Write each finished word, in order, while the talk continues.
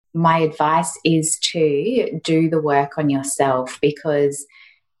my advice is to do the work on yourself, because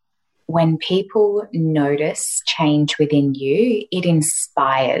when people notice change within you, it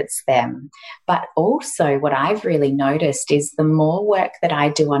inspires them. But also, what I've really noticed is the more work that I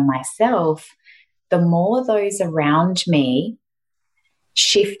do on myself, the more those around me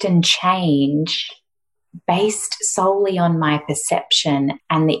shift and change based solely on my perception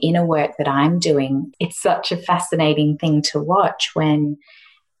and the inner work that I'm doing. It's such a fascinating thing to watch when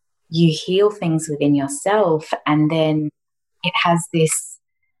you heal things within yourself, and then it has this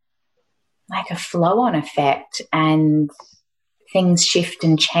like a flow-on effect, and things shift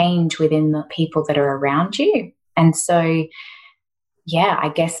and change within the people that are around you. And so, yeah, I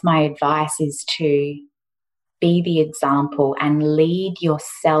guess my advice is to be the example and lead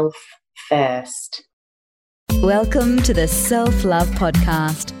yourself first. Welcome to the Self-Love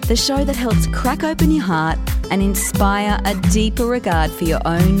Podcast, the show that helps crack open your heart and inspire a deeper regard for your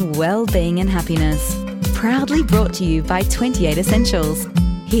own well-being and happiness. Proudly brought to you by 28 Essentials.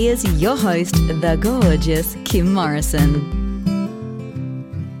 Here's your host, the gorgeous Kim Morrison.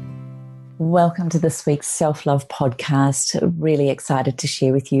 Welcome to this week's Self-Love Podcast. Really excited to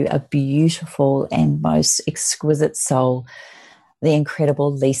share with you a beautiful and most exquisite soul, the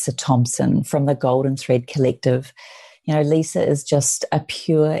incredible Lisa Thompson from the Golden Thread Collective. You know, Lisa is just a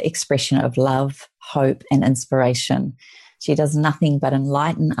pure expression of love, hope, and inspiration. She does nothing but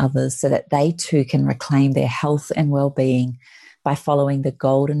enlighten others so that they too can reclaim their health and well-being by following the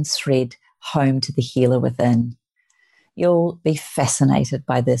golden thread home to the healer within. You'll be fascinated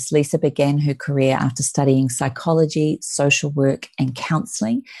by this. Lisa began her career after studying psychology, social work, and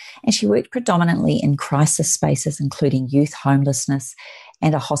counselling, and she worked predominantly in crisis spaces, including youth homelessness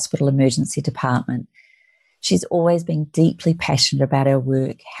and a hospital emergency department. She's always been deeply passionate about her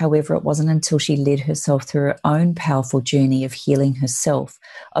work. However, it wasn't until she led herself through her own powerful journey of healing herself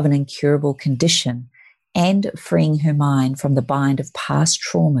of an incurable condition and freeing her mind from the bind of past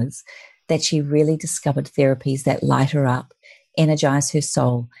traumas that she really discovered therapies that light her up, energize her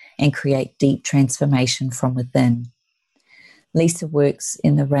soul, and create deep transformation from within. Lisa works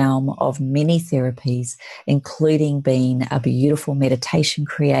in the realm of many therapies, including being a beautiful meditation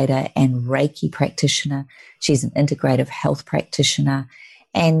creator and Reiki practitioner. She's an integrative health practitioner,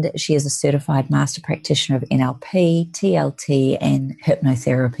 and she is a certified master practitioner of NLP, TLT, and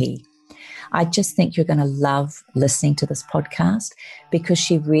hypnotherapy. I just think you're going to love listening to this podcast because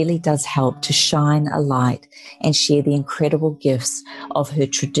she really does help to shine a light and share the incredible gifts of her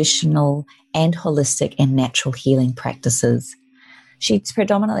traditional and holistic and natural healing practices. She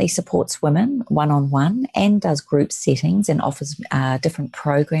predominantly supports women one-on-one and does group settings and offers different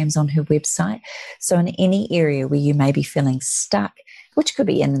programs on her website. So in any area where you may be feeling stuck, which could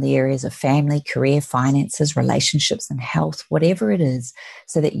be in the areas of family, career, finances, relationships, and health, whatever it is,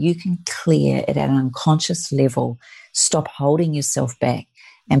 so that you can clear it at an unconscious level, stop holding yourself back,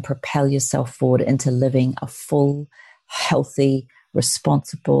 and propel yourself forward into living a full, healthy,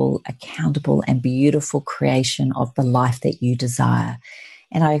 responsible, accountable, and beautiful creation of the life that you desire.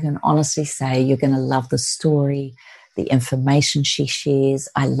 And I can honestly say you're going to love the story, the information she shares.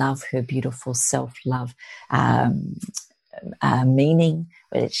 I love her beautiful self-love meaning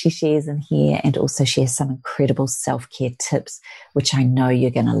that she shares in here, and also shares some incredible self-care tips, which I know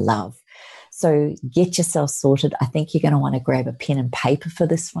you're going to love. So get yourself sorted. I think you're going to want to grab a pen and paper for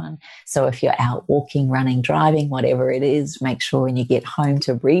this one. So if you're out walking, running, driving, whatever it is, make sure when you get home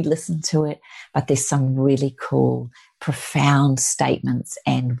to listen to it. But there's some really cool, profound statements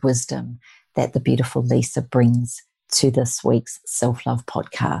and wisdom that the beautiful Lisa brings to this week's Self-Love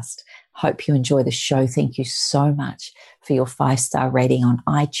Podcast. Hope you enjoy the show. Thank you so much for your 5-star rating on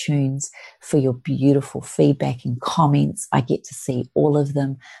iTunes, for your beautiful feedback and comments. I get to see all of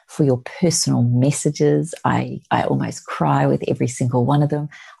them, for your personal messages. I almost cry with every single one of them.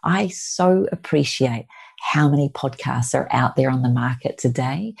 I so appreciate how many podcasts are out there on the market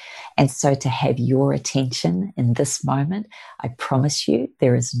today. And so to have your attention in this moment, I promise you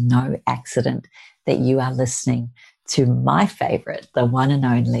there is no accident that you are listening to my favorite, the one and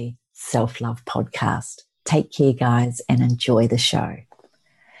only Self-Love Podcast. Take care, guys, and enjoy the show.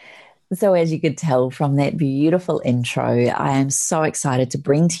 So as you could tell from that beautiful intro, I am so excited to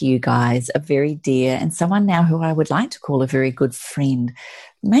bring to you guys a very dear and someone now who I would like to call a very good friend.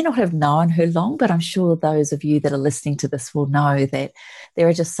 You may not have known her long, but I'm sure those of you that are listening to this will know that there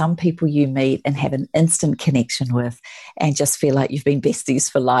are just some people you meet and have an instant connection with and just feel like you've been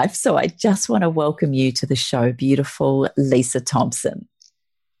besties for life. So I just want to welcome you to the show, beautiful Lisa Thompson.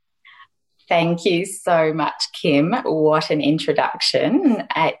 Thank you so much, Kim. What an introduction.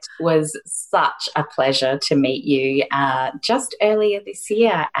 It was such a pleasure to meet you just earlier this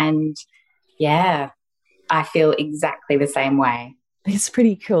year. And yeah, I feel exactly the same way. It's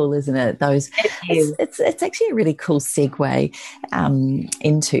pretty cool, isn't it? It is. It's actually a really cool segue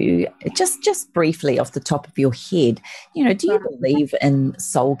into just briefly off the top of your head. You know, do you believe in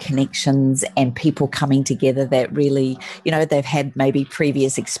soul connections and people coming together that really, you know, they've had maybe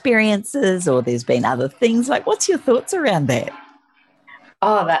previous experiences or there's been other things? Like, what's your thoughts around that?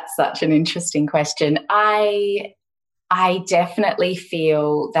 Oh, that's such an interesting question. I definitely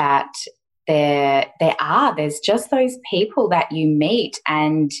feel that there's just those people that you meet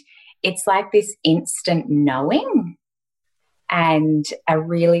and it's like this instant knowing and a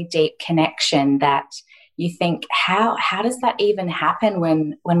really deep connection that you think, how does that even happen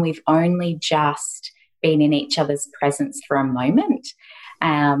when we've only just been in each other's presence for a moment?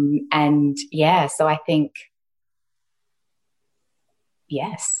 And yeah, so I think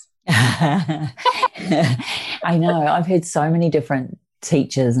yes. I know. I've heard so many different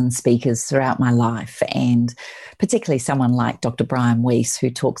teachers and speakers throughout my life, and particularly someone like Dr. Brian Weiss, who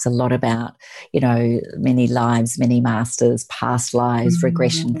talks a lot about, you know, many lives, many masters, past lives,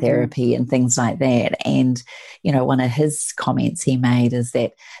 regression therapy and things like that. And, you know, one of his comments he made is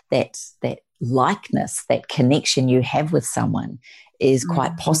that likeness, that connection you have with someone is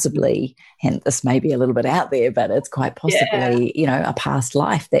quite possibly, and this may be a little bit out there, but it's quite possibly, you know, a past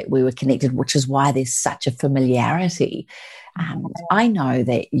life that we were connected, which is why there's such a familiarity. I know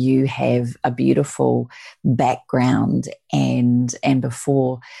that you have a beautiful background, and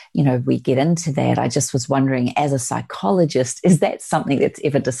before, you know, we get into that, I just was wondering, as a psychologist, is that something that's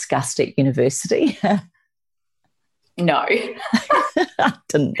ever discussed at university? No. I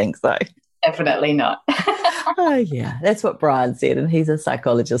didn't think so. Definitely not. Oh, yeah, that's what Brian said, and he's a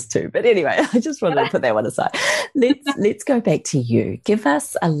psychologist too. But anyway, I just wanted to put that one aside. Let's go back to you. Give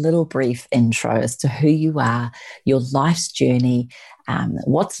us a little brief intro as to who you are, your life's journey,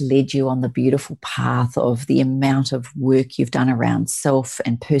 what's led you on the beautiful path of the amount of work you've done around self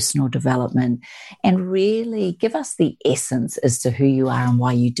and personal development, and really give us the essence as to who you are and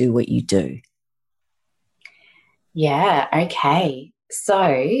why you do what you do. Yeah, okay.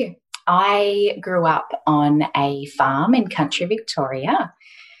 So I grew up on a farm in country Victoria.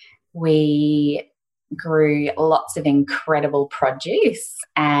 We grew lots of incredible produce,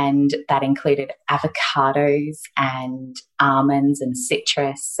 and that included avocados and almonds and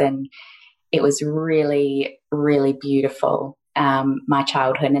citrus, and it was really, really beautiful, my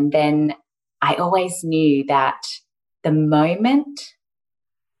childhood. And then I always knew that the moment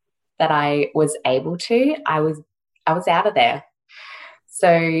that I was able to, I was out of there.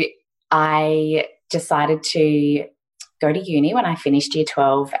 So I decided to go to uni when I finished year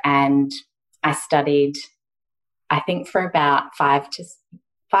 12, and I studied, I think, for about 5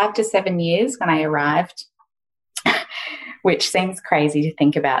 to 7 years when I arrived, which seems crazy to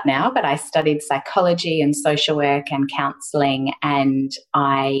think about now, but I studied psychology and social work and counselling, and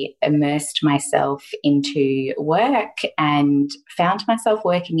I immersed myself into work and found myself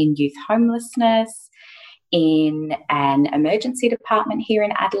working in youth homelessness, in an emergency department here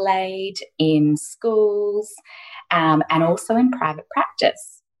in Adelaide, in schools, and also in private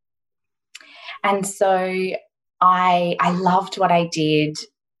practice. And so I loved what I did,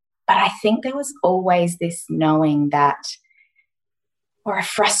 but I think there was always this knowing that, or a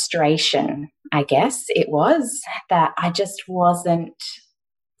frustration, I guess it was, that I just wasn't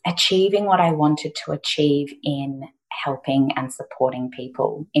achieving what I wanted to achieve in helping and supporting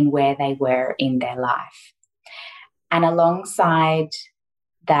people in where they were in their life. And alongside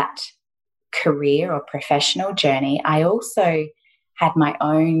that career or professional journey, I also had my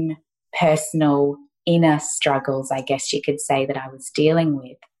own personal inner struggles, I guess you could say, that I was dealing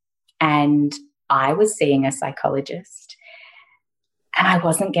with. And I was seeing a psychologist, and I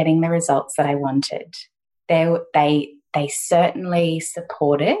wasn't getting the results that I wanted. They certainly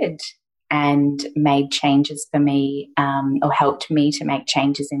supported and made changes for me, or helped me to make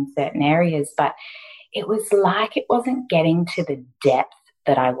changes in certain areas, but it was like it wasn't getting to the depth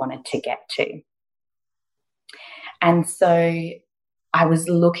that I wanted to get to. And so I was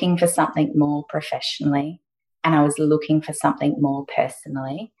looking for something more professionally, and I was looking for something more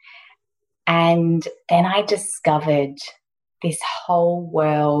personally. And then I discovered this whole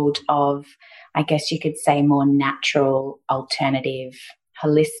world of, I guess you could say, more natural, alternative,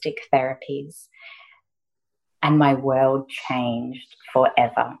 holistic therapies. And my world changed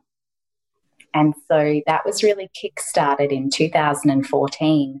forever. And so that was really kick-started in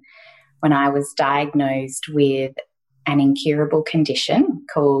 2014 when I was diagnosed with an incurable condition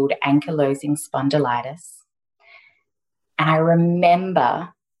called ankylosing spondylitis. And I remember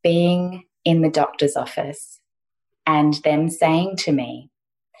being in the doctor's office and them saying to me,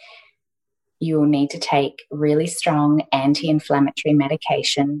 you will need to take really strong anti-inflammatory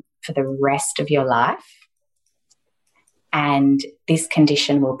medication for the rest of your life. And this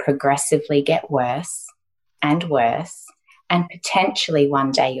condition will progressively get worse and worse, and potentially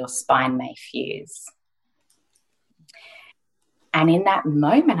one day your spine may fuse. And in that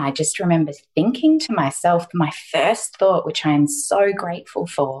moment, I just remember thinking to myself, my first thought, which I am so grateful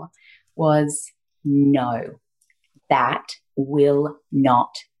for, was, no, that will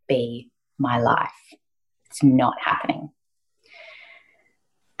not be my life. It's not happening.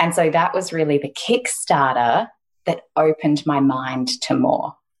 And so that was really the Kickstarter that opened my mind to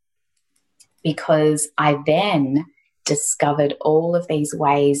more, because I then discovered all of these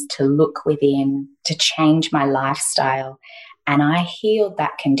ways to look within, to change my lifestyle, and I healed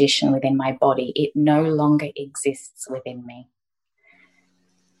that condition within my body. It no longer exists within me.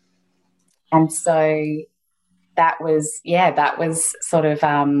 And so that was sort of,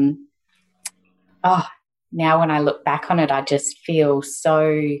 now when I look back on it, I just feel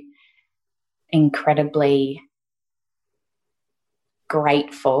so incredibly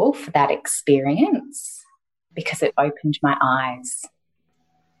grateful for that experience, because it opened my eyes.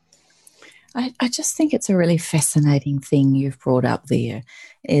 I just think it's a really fascinating thing you've brought up there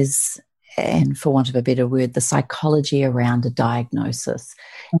is, and for want of a better word, the psychology around a diagnosis.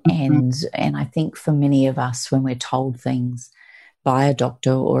 Mm-hmm. And I think for many of us, when we're told things by a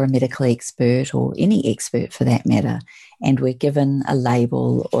doctor or a medical expert or any expert for that matter, and we're given a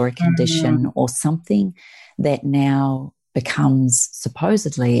label or a condition or something that now becomes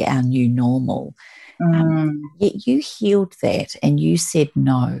supposedly our new normal, yet you healed that and you said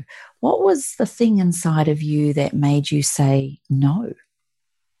no. What was the thing inside of you that made you say no?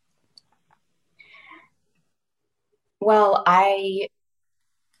 Well,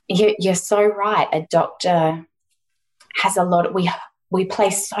 you're so right. A doctor has a lot. We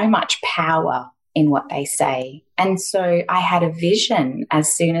place so much power in what they say, and so I had a vision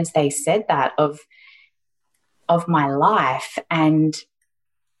as soon as they said that of my life, and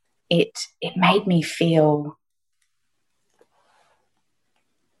it made me feel.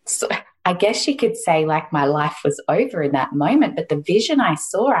 So I guess you could say like my life was over in that moment, but the vision I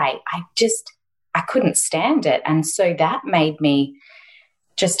saw, I couldn't stand it. And so that made me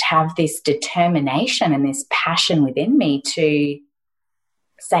just have this determination and this passion within me to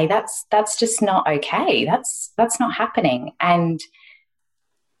say that's just not okay. That's not happening. And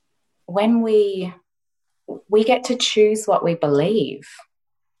when we get to choose what we believe.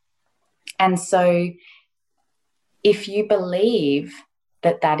 And so if you believe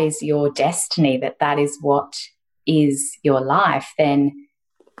that is your destiny, that is what is your life, then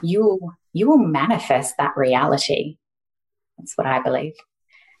you will manifest that reality. That's what I believe.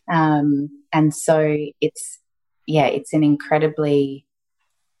 And so it's an incredibly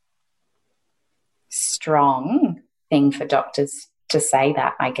strong thing for doctors to say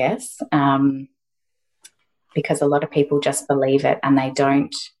that, I guess, because a lot of people just believe it and they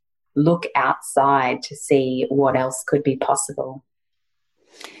don't look outside to see what else could be possible.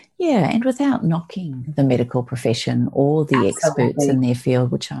 Yeah, and without knocking the medical profession or the experts in their field,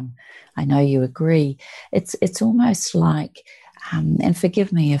 which I know you agree, it's almost like, and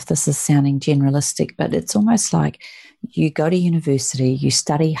forgive me if this is sounding generalistic, but it's almost like you go to university, you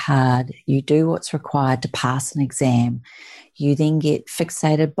study hard, you do what's required to pass an exam, you then get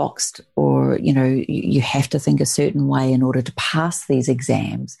fixated, boxed, or, you have to think a certain way in order to pass these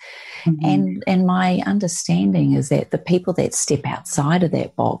exams. Mm-hmm. And my understanding is that the people that step outside of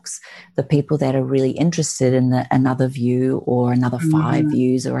that box, the people that are really interested in another view or another five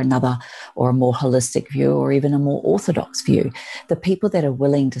views or a more holistic view or even a more orthodox view, the people that are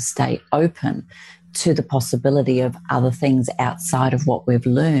willing to stay open to the possibility of other things outside of what we've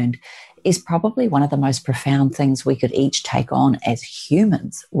learned is probably one of the most profound things we could each take on as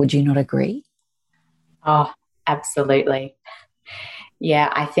humans. Would you not agree? Oh, absolutely.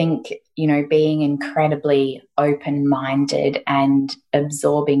 Yeah, I think, being incredibly open-minded and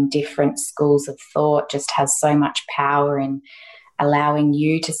absorbing different schools of thought just has so much power in allowing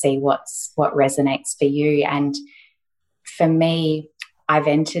you to see what resonates for you. And for me, I've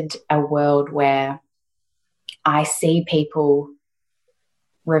entered a world where I see people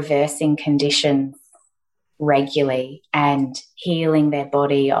reversing conditions regularly and healing their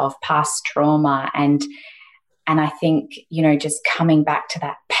body of past trauma. And I think, just coming back to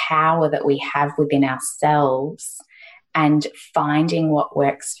that power that we have within ourselves and finding what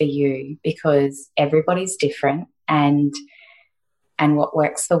works for you, because everybody's different. and what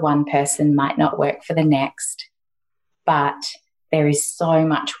works for one person might not work for the next. But there is so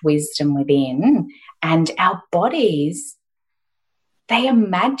much wisdom within, and our bodies, they are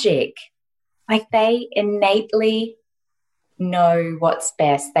magic. Like, they innately know what's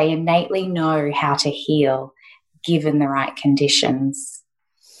best. They innately know how to heal given the right conditions.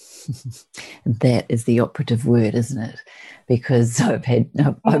 That is the operative word, isn't it? Because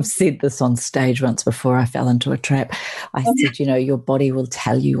I've said this on stage once before. I fell into a trap. I said, your body will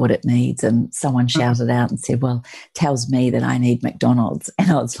tell you what it needs. And someone shouted out and said, well, tells me that I need McDonald's.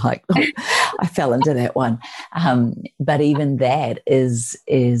 And I was like, oh, I fell into that one. But even that is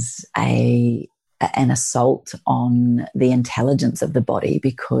an assault on the intelligence of the body,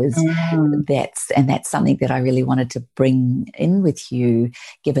 because that's something that I really wanted to bring in with you,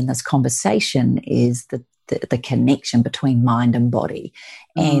 given this conversation, is the connection between mind and body.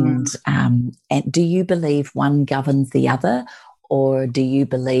 And do you believe one governs the other, or do you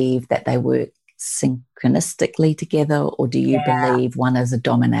believe that they work synchronistically together, or do you believe one is a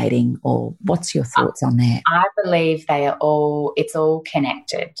dominating, or what's your thoughts on that? I believe it's all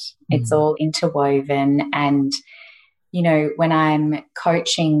connected. It's all interwoven. And, when I'm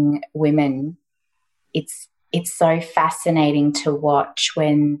coaching women, it's so fascinating to watch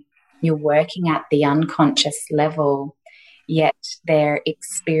when you're working at the unconscious level, yet they're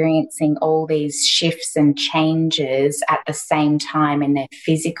experiencing all these shifts and changes at the same time in their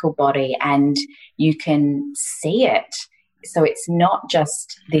physical body, and you can see it. So it's not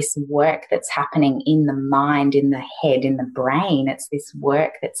just this work that's happening in the mind, in the head, in the brain. It's this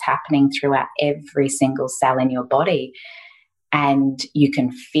work that's happening throughout every single cell in your body, and you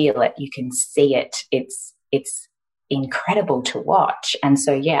can feel it, you can see it. It's incredible to watch. And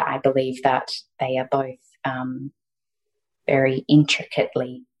so, I believe that they are both very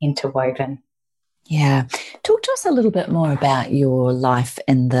intricately interwoven. Yeah. Talk to us a little bit more about your life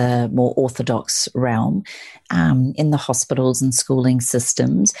in the more orthodox realm, in the hospitals and schooling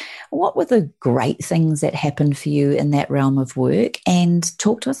systems. What were the great things that happened for you in that realm of work? And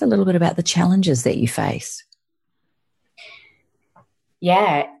talk to us a little bit about the challenges that you face.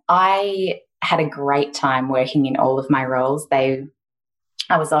 Yeah, I had a great time working in all of my roles. I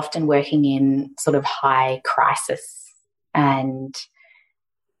was often working in sort of high crisis and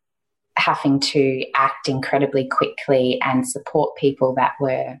having to act incredibly quickly and support people that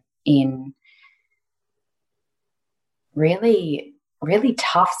were in really, really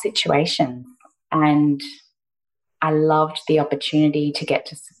tough situations. And I loved the opportunity to get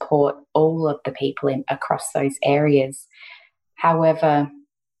to support all of the people across those areas. However,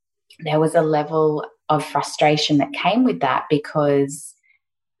 there was a level of frustration that came with that, because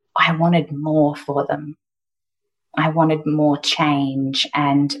I wanted more for them. I wanted more change,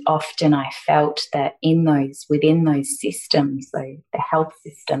 and often I felt that within those systems, so the health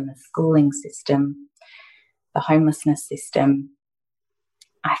system, the schooling system, the homelessness system,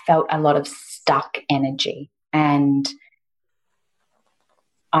 I felt a lot of stuck energy, and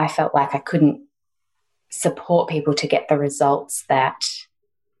I felt like I couldn't support people to get the results that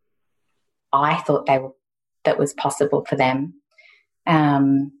I thought that was possible for them.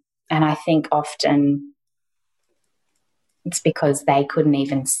 And I think often it's because they couldn't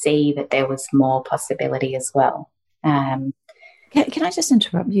even see that there was more possibility as well. Can I just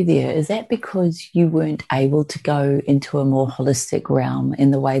interrupt you there? Is that because you weren't able to go into a more holistic realm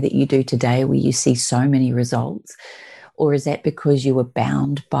in the way that you do today, where you see so many results? Or is that because you were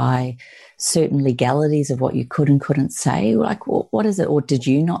bound by certain legalities of what you could and couldn't say? Like, what is it? Or did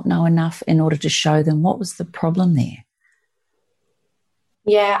you not know enough in order to show them? What was the problem there?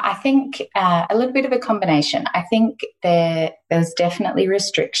 Yeah, I think a little bit of a combination. I think there's definitely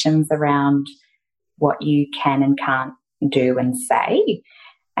restrictions around what you can and can't do and say.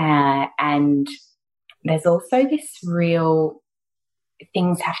 And there's also this real,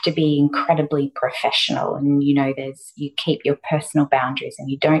 things have to be incredibly professional, and you keep your personal boundaries and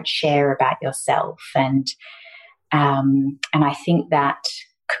you don't share about yourself, and I think that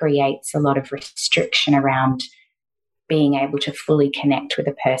creates a lot of restriction around being able to fully connect with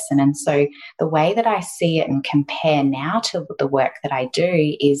a person. And so the way that I see it and compare now to the work that I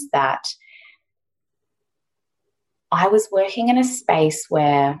do is that I was working in a space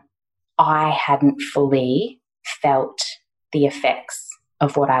where I hadn't fully felt the effects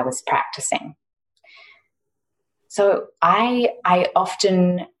of what I was practicing. So I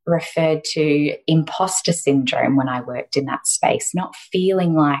often referred to imposter syndrome when I worked in that space, not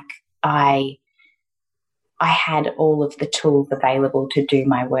feeling like I had all of the tools available to do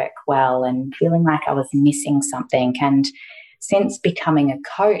my work well, and feeling like I was missing something. And since becoming a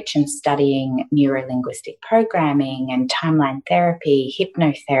coach and studying neuro-linguistic programming and timeline therapy,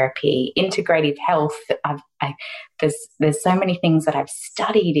 hypnotherapy, integrative health, there's so many things that I've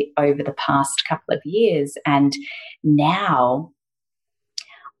studied over the past couple of years. And now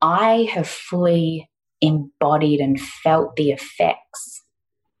I have fully embodied and felt the effects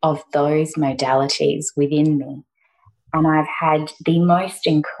of those modalities within me. And I've had the most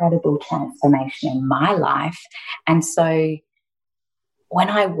incredible transformation in my life. And so when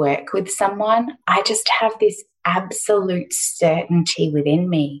I work with someone, I just have this absolute certainty within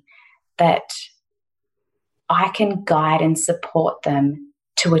me that I can guide and support them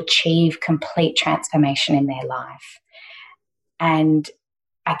to achieve complete transformation in their life. And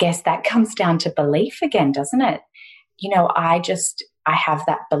I guess that comes down to belief again, doesn't it? I have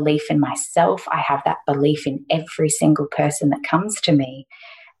that belief in myself. I have that belief in every single person that comes to me.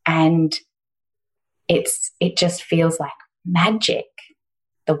 And it just feels like magic,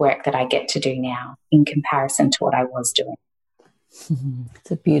 the work that I get to do now in comparison to what I was doing.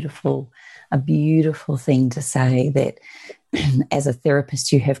 It's a beautiful thing to say, that as a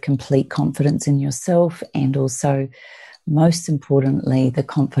therapist, you have complete confidence in yourself, and also, most importantly, the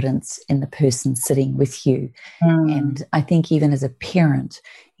confidence in the person sitting with you. And I think even as a parent,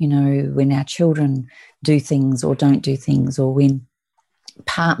 when our children do things or don't do things, or when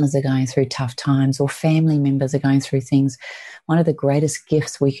partners are going through tough times or family members are going through things, one of the greatest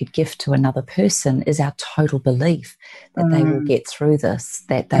gifts we could gift to another person is our total belief that they will get through this,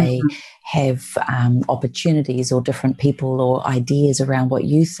 that they have opportunities or different people or ideas around what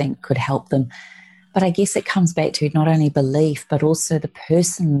you think could help them. But I guess it comes back to not only belief, but also the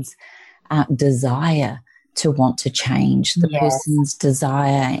person's desire to want to change, the person's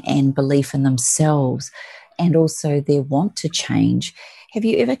desire and belief in themselves, and also their want to change. Have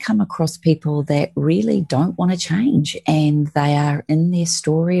you ever come across people that really don't want to change, and they are in their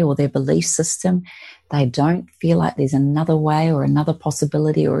story or their belief system? They don't feel like there's another way or another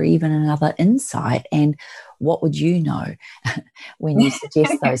possibility or even another insight. And what would you know when you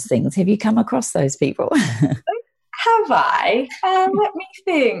suggest those things? Have you come across those people? Have I? Let me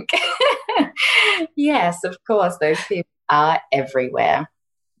think. Yes, of course, those people are everywhere.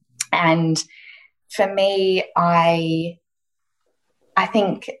 And for me, I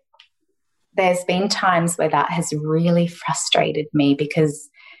think there's been times where that has really frustrated me, because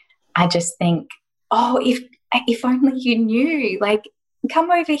I just think, oh, if only you knew, like,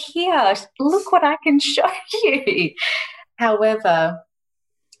 come over here, look what I can show you. However,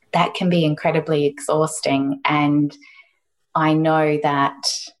 that can be incredibly exhausting. And I know that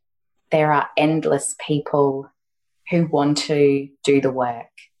there are endless people who want to do the work,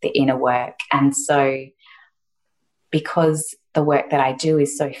 the inner work. And so because the work that I do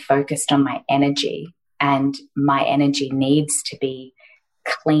is so focused on my energy, and my energy needs to be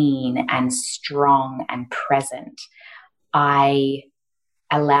clean and strong and present, I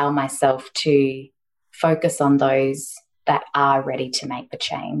allow myself to focus on those that are ready to make the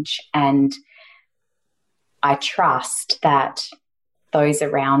change. And I trust that those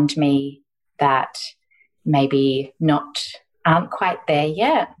around me that maybe aren't quite there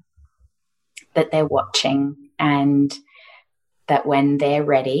yet, that they're watching, and that when they're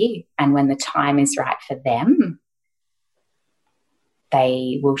ready and when the time is right for them,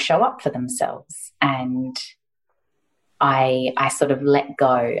 they will show up for themselves. And I sort of let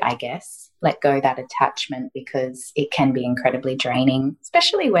go that attachment, because it can be incredibly draining,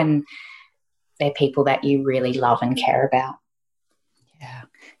 especially when they're people that you really love and care about.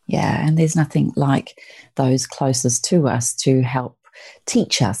 Yeah, and there's nothing like those closest to us to help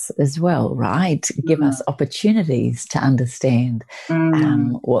teach us as well, right? Give us opportunities to understand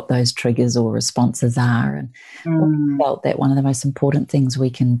what those triggers or responses are. And we felt that one of the most important things we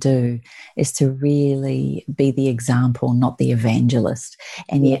can do is to really be the example, not the evangelist.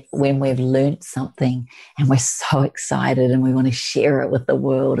 And yet when we've learned something and we're so excited and we want to share it with the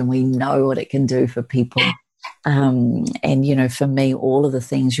world and we know what it can do for people, and, for me, all of the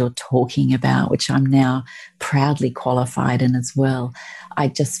things you're talking about, which I'm now proudly qualified in as well, I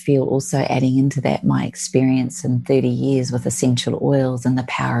just feel also adding into that my experience in 30 years with essential oils and the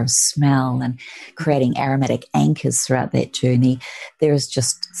power of smell and creating aromatic anchors throughout that journey. There is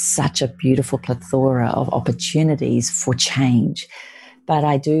just such a beautiful plethora of opportunities for change. But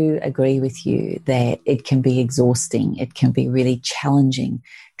I do agree with you that it can be exhausting. It can be really challenging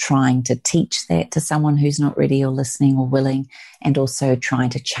trying to teach that to someone who's not ready or listening or willing, and also trying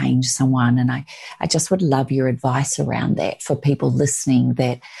to change someone. And I just would love your advice around that for people listening,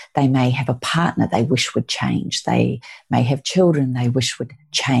 that they may have a partner they wish would change. They may have children they wish would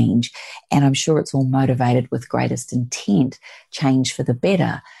change. And I'm sure it's all motivated with greatest intent, change for the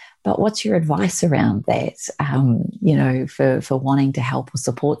better. But what's your advice around that, for wanting to help or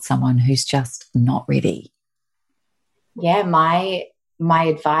support someone who's just not ready? Yeah, my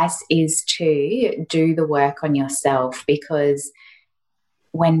advice is to do the work on yourself, because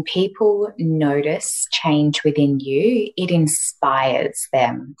when people notice change within you, it inspires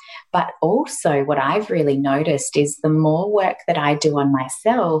them. But also what I've really noticed is the more work that I do on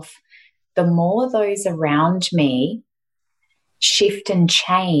myself, the more those around me shift and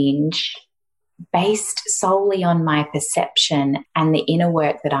change based solely on my perception and the inner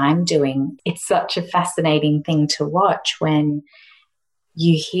work that I'm doing. It's such a fascinating thing to watch when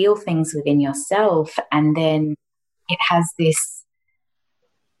you heal things within yourself, and then it has this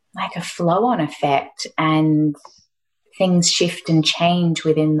like a flow-on effect, and things shift and change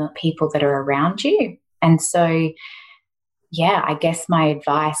within the people that are around you. And so, yeah, I guess my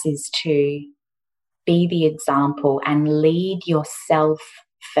advice is to be the example and lead yourself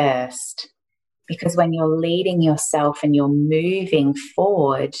first, because when you're leading yourself and you're moving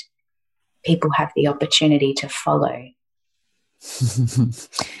forward, people have the opportunity to follow.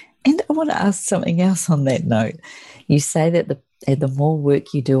 And I want to ask something else on that note. You say that the more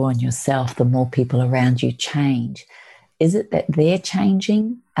work you do on yourself, the more people around you change. Is it that they're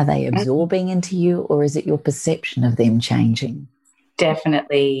changing? Are they absorbing into you, or is it your perception of them changing?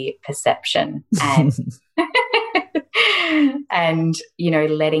 Definitely perception. And, and,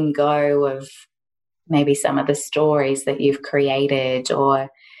 letting go of maybe some of the stories that you've created, or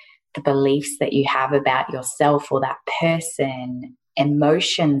the beliefs that you have about yourself or that person,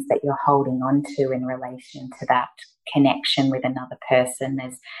 emotions that you're holding on to in relation to that connection with another person. I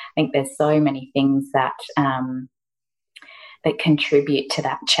think there's so many things that that contribute to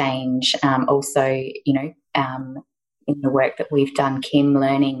that change. Also, in the work that we've done, Kim,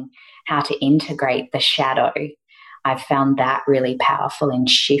 learning how to integrate the shadow, I've found that really powerful in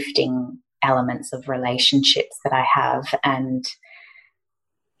shifting elements of relationships that I have. And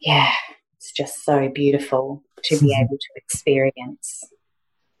yeah, it's just so beautiful to be able to experience.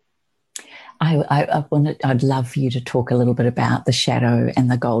 I'd love for you to talk a little bit about the shadow and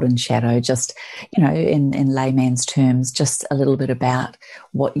the golden shadow, just, in layman's terms, just a little bit about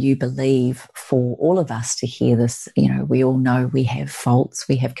what you believe for all of us to hear this. We all know we have faults,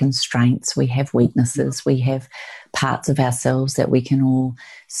 we have constraints, we have weaknesses, we have parts of ourselves that we can all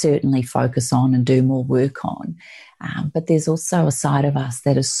certainly focus on and do more work on. But there's also a side of us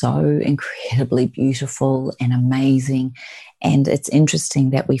that is so incredibly beautiful and amazing. And it's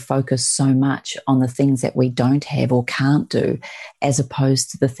interesting that we focus so much on the things that we don't have or can't do, as opposed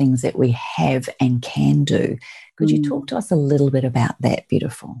to the things that we have and can do. Could you talk to us a little bit about that,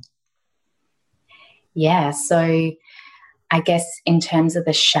 beautiful? Yeah, so I guess in terms of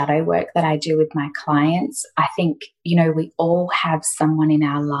the shadow work that I do with my clients, I think, we all have someone in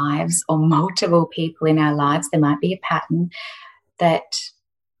our lives, or multiple people in our lives, there might be a pattern, that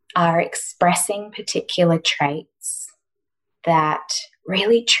are expressing particular traits that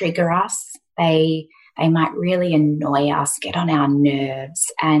really trigger us. They might really annoy us, get on our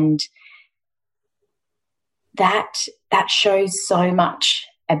nerves, and that shows so much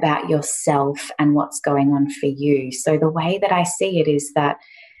about yourself and what's going on for you. So the way that I see it is that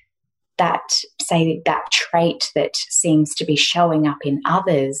trait that seems to be showing up in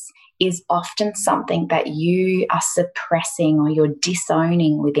others is often something that you are suppressing, or you're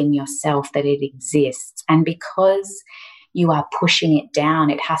disowning within yourself that it exists. And because you are pushing it down,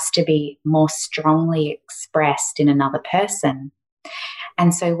 it has to be more strongly expressed in another person.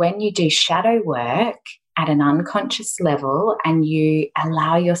 And so when you do shadow work at an unconscious level, and you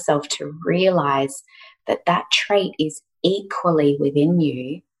allow yourself to realize that trait is equally within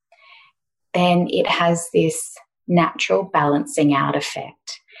you, then it has this natural balancing out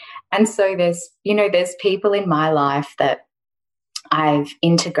effect. And so there's people in my life that I've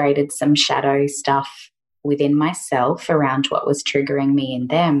integrated some shadow stuff within myself around what was triggering me in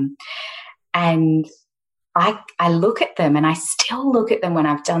them. And I look at them, and I still look at them when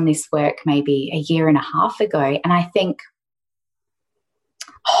I've done this work maybe a year and a half ago, and I think,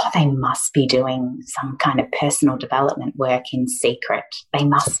 they must be doing some kind of personal development work in secret. They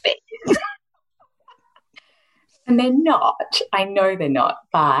must be. And they're not. I know they're not.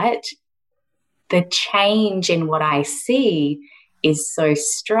 But the change in what I see is so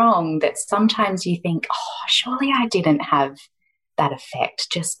strong that sometimes you think, oh, surely I didn't have that effect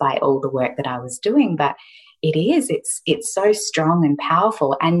just by all the work that I was doing. But it is, it's so strong and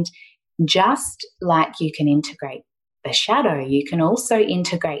powerful. And just like you can integrate the shadow, you can also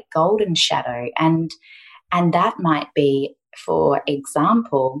integrate golden shadow. And that might be, for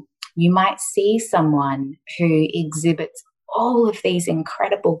example, you might see someone who exhibits all of these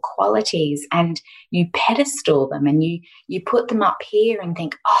incredible qualities and you pedestal them and you put them up here and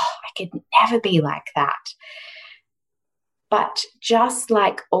think, oh, I could never be like that. But just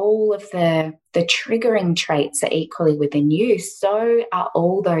like all of the triggering traits are equally within you, so are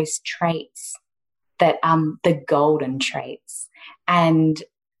all those traits that the golden traits. And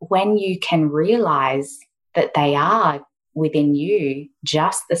when you can realize that they are within you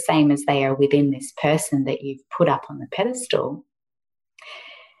just the same as they are within this person that you've put up on the pedestal,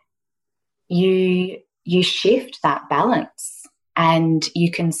 you shift that balance and you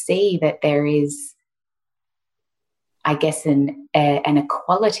can see that there is, I guess, an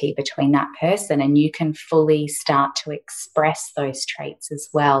equality between that person, and you can fully start to express those traits as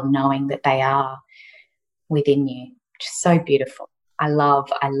well, knowing that they are within you. Which is so beautiful. I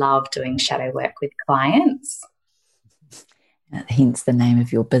love doing shadow work with clients. Hence the name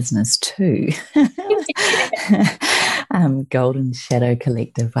of your business too. Golden Shadow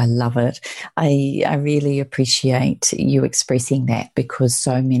Collective. I love it. I really appreciate you expressing that, because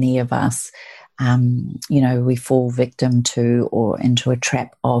so many of us, we fall victim to or into a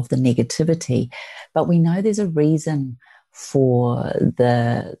trap of the negativity. But we know there's a reason for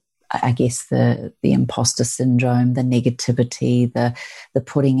the imposter syndrome, the negativity, the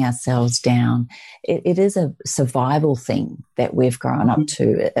putting ourselves down. It is a survival thing that we've grown up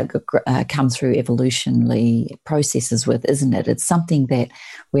to, come through evolutionary processes with, isn't it? It's something that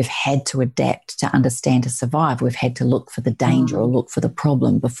we've had to adapt to understand to survive. We've had to look for the danger or look for the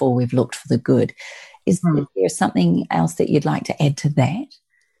problem before we've looked for the good. Is there something else that you'd like to add to that?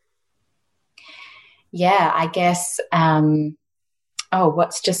 Yeah, I guess...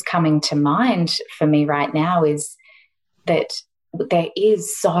 what's just coming to mind for me right now is that there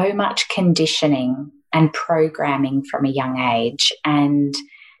is so much conditioning and programming from a young age, and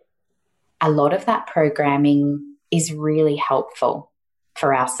a lot of that programming is really helpful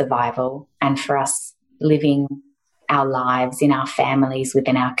for our survival and for us living our lives in our families,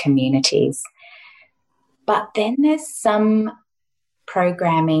 within our communities. But then there's some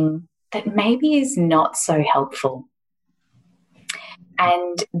programming that maybe is not so helpful.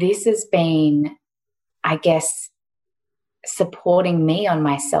 And this has been, I guess, supporting me on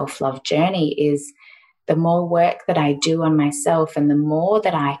my self-love journey, is the more work that I do on myself and the more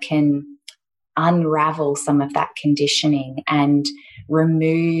that I can unravel some of that conditioning and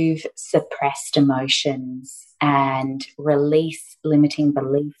remove suppressed emotions and release limiting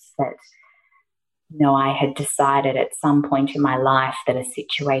beliefs that, I had decided at some point in my life that a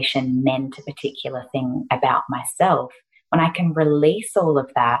situation meant a particular thing about myself. When I can release all of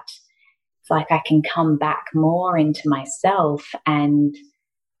that, it's like I can come back more into myself, and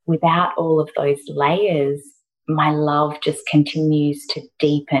without all of those layers, my love just continues to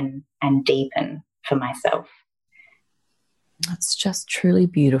deepen and deepen for myself. It's just truly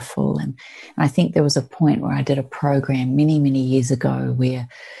beautiful. And I think there was a point where I did a program many, many years ago where,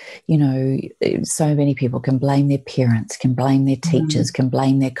 so many people can blame their parents, can blame their teachers, can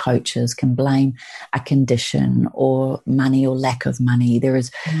blame their coaches, can blame a condition or money or lack of money. There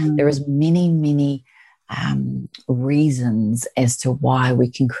is many, many reasons as to why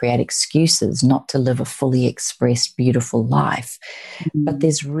we can create excuses not to live a fully expressed, beautiful life. But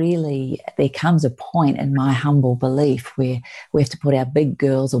there comes a point, in my humble belief, where we have to put our big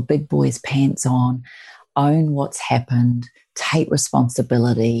girls or big boys pants on, own what's happened, take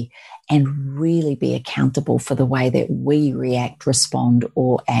responsibility, and really be accountable for the way that we react, respond,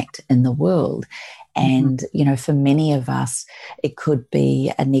 or act in the world. And, for many of us, it could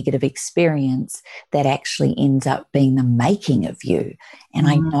be a negative experience that actually ends up being the making of you. And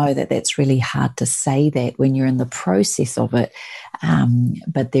I know that that's really hard to say that when you're in the process of it.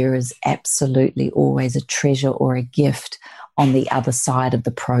 But there is absolutely always a treasure or a gift on the other side of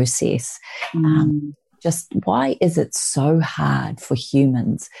the process. Just why is it so hard for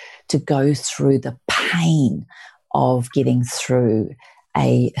humans to go through the pain of getting through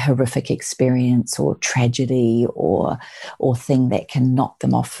a horrific experience or tragedy or thing that can knock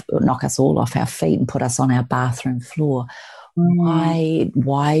us all off our feet and put us on our bathroom floor?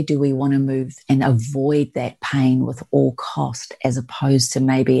 Why do we want to move and avoid that pain with all cost, as opposed to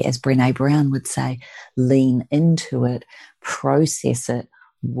maybe, as Brené Brown would say, lean into it, process it,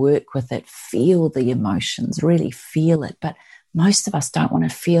 work with it, feel the emotions, really feel it, but most of us don't want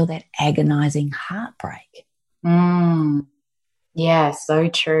to feel that agonizing heartbreak. Yeah, so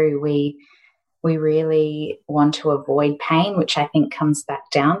true. We really want to avoid pain, which I think comes back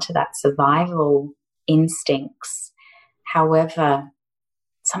down to that survival instincts. However,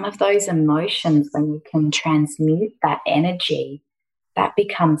 some of those emotions, when you can transmute that energy, that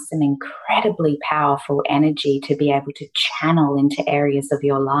becomes an incredibly powerful energy to be able to channel into areas of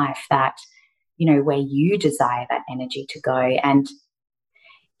your life that, where you desire that energy to go. And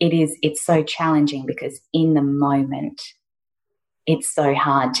it's so challenging because in the moment, it's so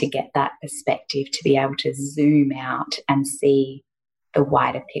hard to get that perspective, to be able to zoom out and see the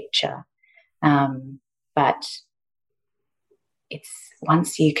wider picture. But it's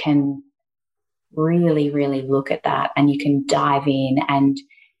once you can really, really look at that and you can dive in and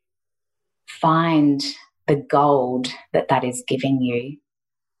find the gold that is giving you,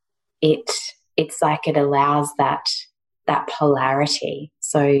 it's like it allows that polarity.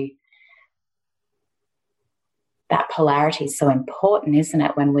 So that polarity is so important, isn't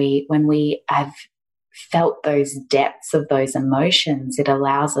it? When we have felt those depths of those emotions, it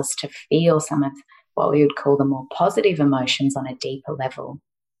allows us to feel some of what we would call the more positive emotions on a deeper level.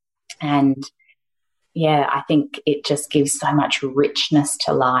 And yeah, I think it just gives so much richness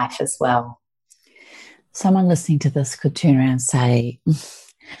to life as well. Someone listening to this could turn around and say,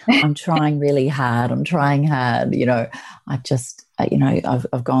 I'm trying really hard. I'm trying hard. I've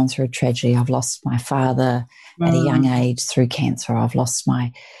gone through a tragedy. I've lost my father at a young age through cancer. I've lost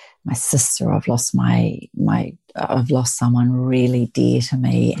my sister. I've lost I've lost someone really dear to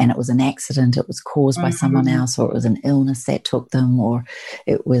me, and it was an accident. It was caused by someone else, or it was an illness that took them, or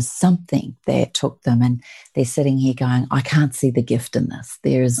it was something that took them. And they're sitting here going, I can't see the gift in this.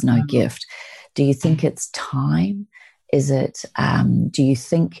 There is no gift. Do you think it's time? Is it, do you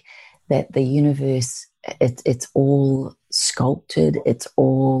think that the universe, it's all sculpted, it's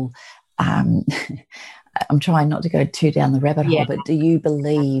all, I'm trying not to go too down the rabbit hole, but do you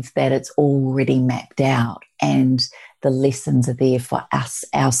believe that it's already mapped out and the lessons are there for us,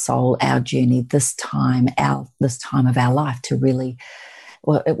 our soul, our journey, this time of our life to really,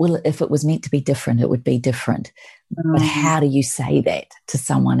 well, if it was meant to be different, it would be different. But how do you say that to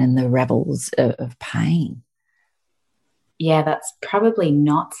someone in the rebels of pain? Yeah, that's probably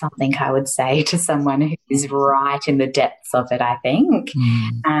not something I would say to someone who is right in the depths of it, I think.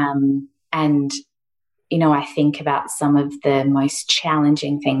 And, I think about some of the most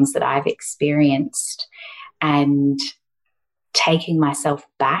challenging things that I've experienced and taking myself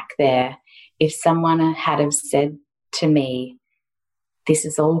back there. If someone had have said to me, this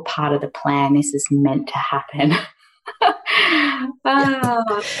is all part of the plan, this is meant to happen.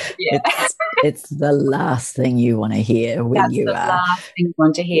 It's the last thing you want to hear when That's the last thing you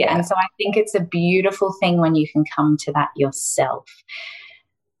want to hear. And so I think it's a beautiful thing when you can come to that yourself.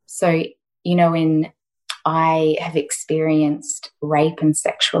 So, I have experienced rape and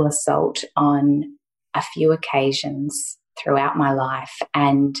sexual assault on a few occasions throughout my life,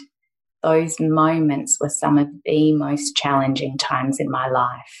 and those moments were some of the most challenging times in my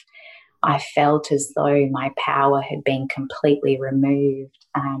life. I felt as though my power had been completely removed,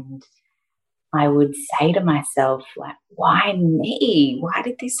 and I would say to myself, like, why me? Why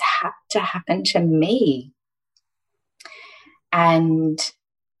did this have to happen to me? And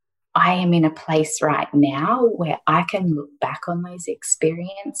I am in a place right now where I can look back on those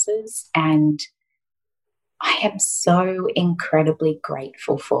experiences and I am so incredibly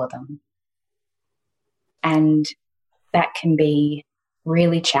grateful for them. And that can be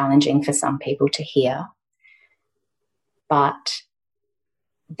really challenging for some people to hear, but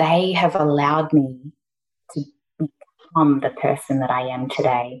they have allowed me to become the person that I am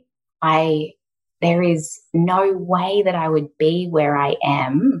today. There is no way that I would be where I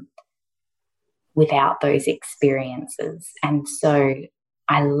am without those experiences. And so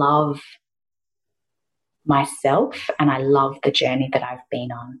I love myself and I love the journey that I've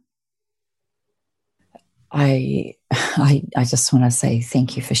been on. I just want to say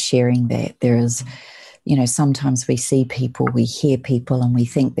thank you for sharing that. There is, sometimes we see people, we hear people and we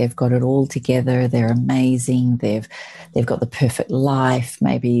think they've got it all together. They're amazing. They've got the perfect life,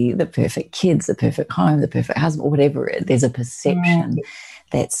 maybe the perfect kids, the perfect home, the perfect husband, whatever. There's a perception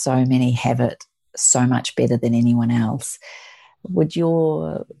that so many have it so much better than anyone else. Would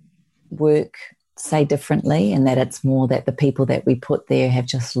your work say differently, and that it's more that the people that we put there have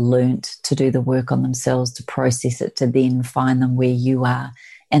just learnt to do the work on themselves, to process it, to then find them where you are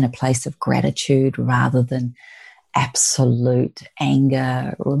in a place of gratitude rather than absolute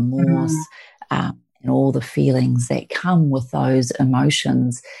anger, remorse, and all the feelings that come with those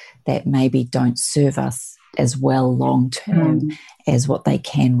emotions that maybe don't serve us as well long term as what they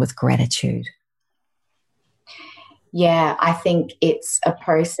can with gratitude. Yeah, I think it's a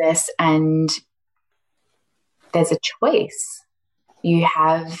process and there's a choice. You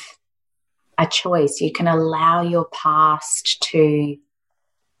have a choice. You can allow your past to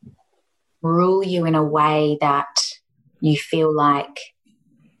rule you in a way that you feel like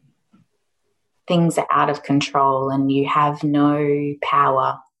things are out of control and you have no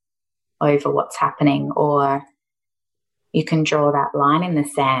power over what's happening, or you can draw that line in the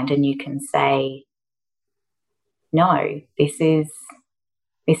sand and you can say, no, this is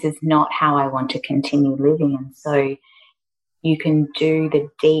not how I want to continue living. And so you can do the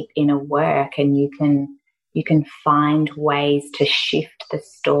deep inner work and you can find ways to shift the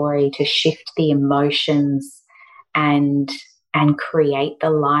story, to shift the emotions and create the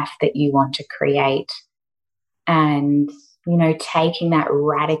life that you want to create. And, you know, taking that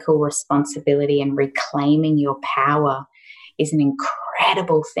radical responsibility and reclaiming your power is an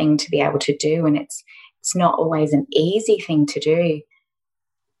incredible thing to be able to do. And it's not always an easy thing to do,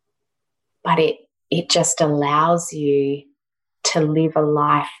 but it just allows you to live a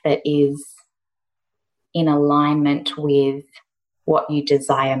life that is in alignment with what you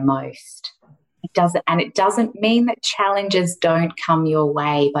desire most. It doesn't mean that challenges don't come your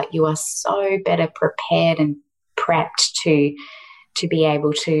way, but you are so better prepared and prepped to be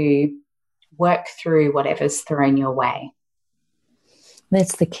able to work through whatever's thrown your way.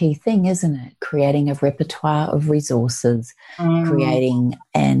 That's the key thing, isn't it? Creating a repertoire of resources, creating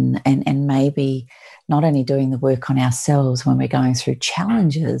and maybe not only doing the work on ourselves when we're going through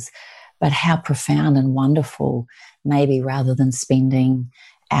challenges, but how profound and wonderful, maybe rather than spending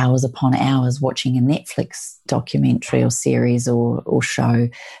hours upon hours watching a Netflix documentary or series or show,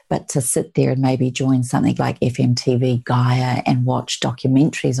 but to sit there and maybe join something like FMTV Gaia and watch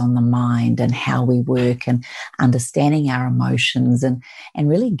documentaries on the mind and how we work and understanding our emotions and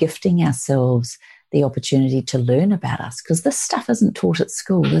really gifting ourselves the opportunity to learn about us, because this stuff isn't taught at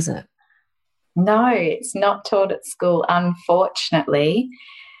school, is it? No, it's not taught at school, unfortunately.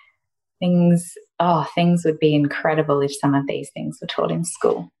 Things would be incredible if some of these things were taught in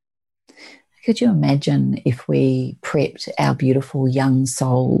school. Could you imagine if we prepped our beautiful young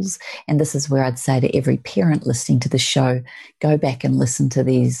souls? And this is where I'd say to every parent listening to the show, go back and listen to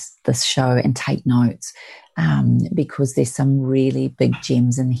this show and take notes, because there's some really big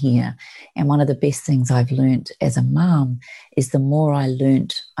gems in here. And one of the best things I've learnt as a mum is the more I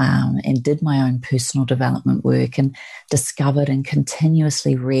learnt and did my own personal development work and discovered and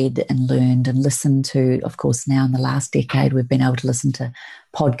continuously read and learned and listened to, of course, now in the last decade, we've been able to listen to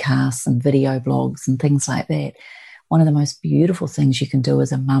podcasts and video blogs and things like that. One of the most beautiful things you can do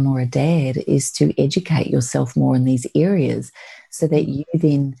as a mum or a dad is to educate yourself more in these areas so that you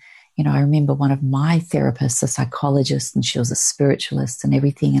then, you know, I remember one of my therapists, a psychologist, and she was a spiritualist and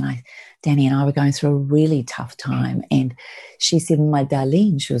everything. And Danny and I were going through a really tough time. And she said, my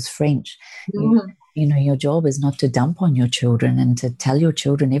Darlene, she was French, you know, your job is not to dump on your children and to tell your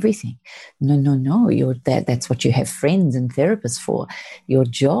children everything. No. That's what you have friends and therapists for. Your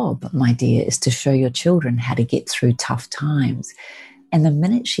job, my dear, is to show your children how to get through tough times. And the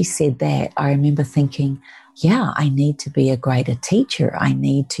minute she said that, I remember thinking, yeah, I need to be a greater teacher. I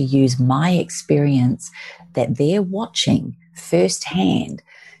need to use my experience that they're watching firsthand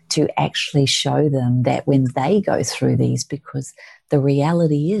to actually show them that when they go through these, because the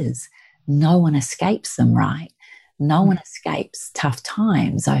reality is no one escapes them, right? No one escapes tough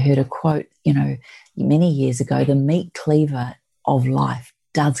times. I heard a quote, you know, many years ago, the meat cleaver of life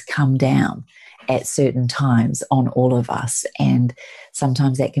does come down at certain times on all of us. And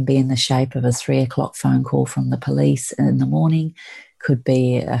sometimes that can be in the shape of a 3 o'clock phone call from the police in the morning, could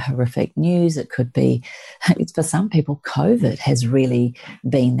be a horrific news. It could be, for some people, COVID has really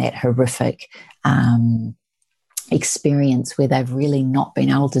been that horrific experience where they've really not been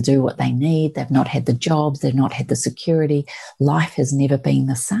able to do what they need. They've not had the jobs. They've not had the security. Life has never been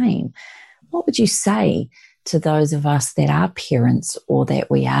the same. What would you say to those of us that are parents or that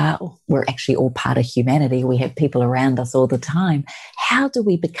we're actually all part of humanity? We have people around us all the time. How do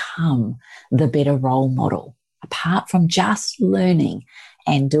we become the better role model apart from just learning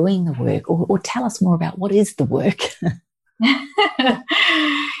and doing the work? Or tell us more about what is the work?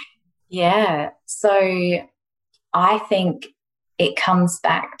 Yeah. So I think it comes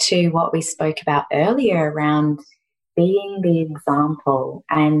back to what we spoke about earlier around being the example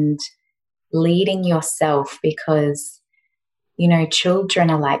and leading yourself, because, you know, children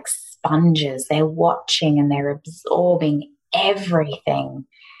are like sponges. They're watching and they're absorbing everything.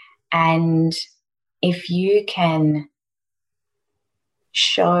 And if you can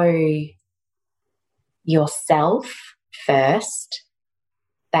show yourself first,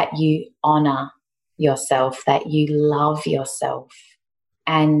 that you honor yourself, that you love yourself,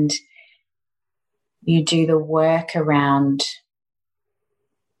 and you do the work around,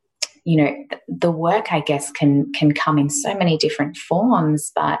 you know, the work, I guess, can come in so many different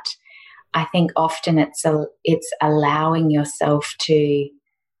forms, but I think often it's allowing yourself to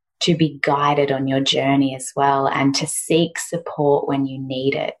be guided on your journey as well, and to seek support when you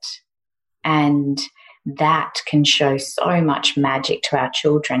need it. And that can show so much magic to our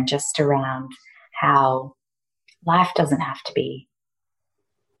children, just around how life doesn't have to be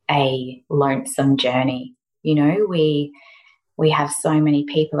a lonesome journey. You know, we have so many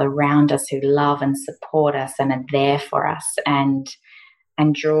people around us who love and support us and are there for us, and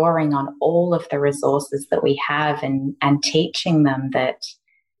drawing on all of the resources that we have, and teaching them that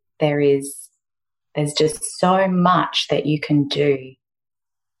there's just so much that you can do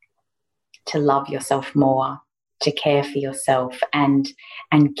to love yourself more, to care for yourself, and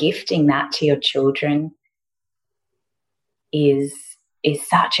gifting that to your children is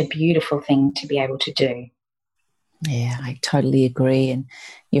such a beautiful thing to be able to do. Yeah, I totally agree. And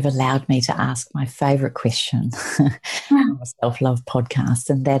you've allowed me to ask my favourite question on the Self-Love podcast,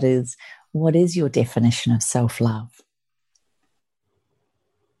 and that is, what is your definition of self-love?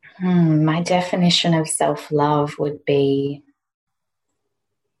 My definition of self-love would be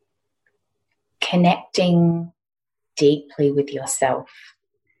connecting deeply with yourself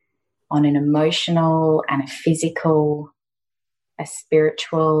on an emotional and a physical, a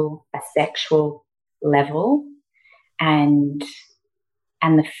spiritual, a sexual level, and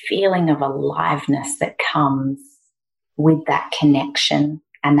the feeling of aliveness that comes with that connection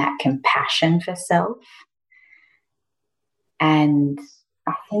and that compassion for self. And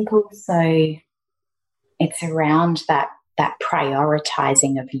I think also it's around that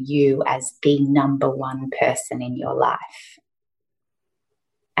prioritizing of you as the number one person in your life.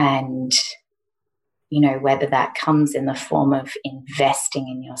 And, you know, whether that comes in the form of investing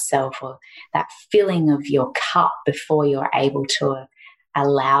in yourself, or that filling of your cup before you're able to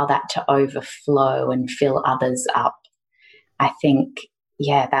allow that to overflow and fill others up. I think,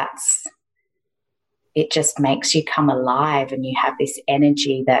 yeah, it just makes you come alive, and you have this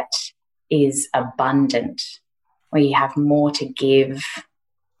energy that is abundant, where you have more to give,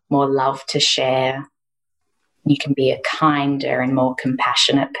 more love to share. You can be a kinder and more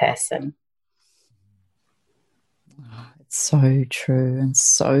compassionate person. It's so true and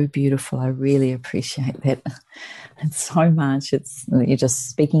so beautiful. I really appreciate that. And so much. You're just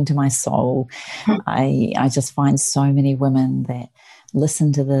speaking to my soul. I just find so many women that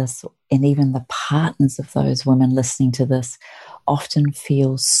listen to this, and even the partners of those women listening to this, often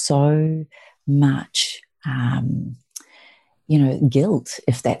feel so much guilt,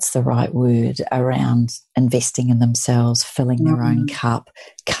 if that's the right word, around investing in themselves, filling their own cup,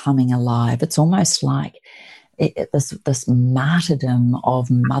 coming alive. It's almost like this martyrdom of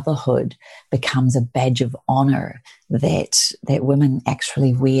motherhood becomes a badge of honor that women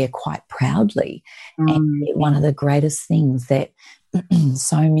actually wear quite proudly. And one of the greatest things that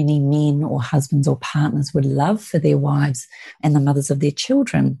so many men or husbands or partners would love for their wives and the mothers of their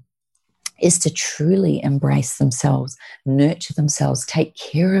children is to truly embrace themselves, nurture themselves, take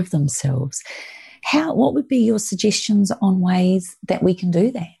care of themselves. What would be your suggestions on ways that we can do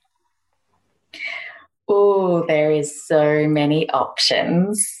that? Oh, there is so many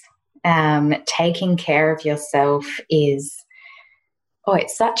options. Taking care of yourself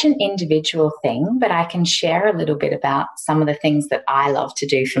it's such an individual thing, but I can share a little bit about some of the things that I love to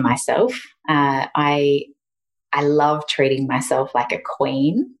do for myself. I love treating myself like a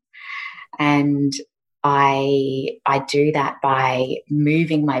queen, and I do that by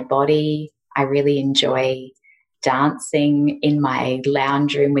moving my body. I really enjoy dancing in my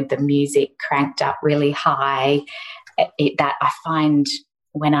lounge room with the music cranked up really high. That I find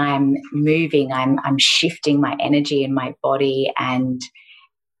when I'm moving, I'm shifting my energy in my body, and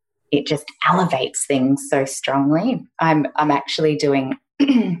it just elevates things so strongly. I'm actually doing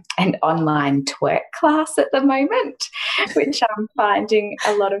an online twerk class at the moment, which I'm finding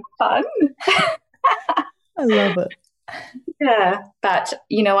a lot of fun. I love it. Yeah, but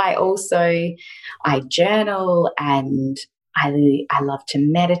I journal, and I love to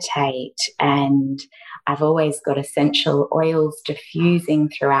meditate, and I've always got essential oils diffusing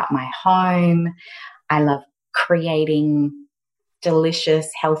throughout my home. I love creating delicious,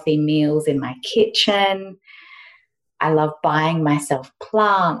 healthy meals in my kitchen. I love buying myself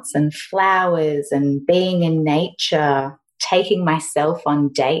plants and flowers and being in nature, taking myself on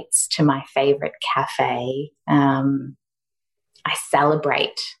dates to my favorite cafe. I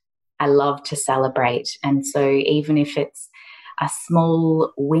celebrate I love to celebrate. And so even if it's a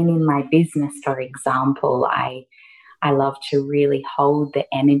small win in my business, for example, I love to really hold the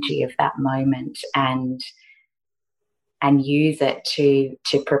energy of that moment and use it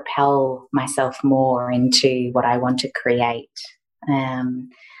to propel myself more into what I want to create.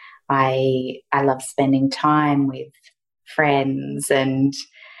 I love spending time with friends and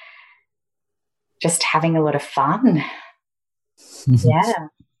just having a lot of fun. Yeah.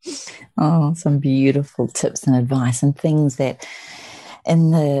 Oh, some beautiful tips and advice, and things that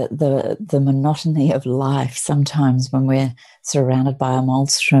in the monotony of life, sometimes when we're surrounded by a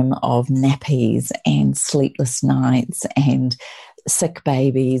maelstrom of nappies and sleepless nights and sick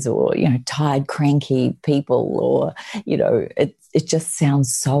babies, or tired, cranky people, or it just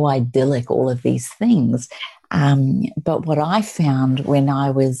sounds so idyllic, all of these things. But what I found when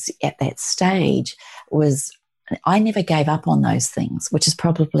I was at that stage was I never gave up on those things, which is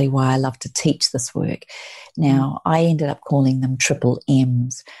probably why I love to teach this work. Now, I ended up calling them triple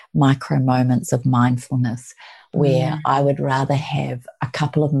M's, micro moments of mindfulness, where I would rather have a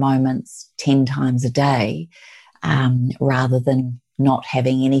couple of moments 10 times a day rather than not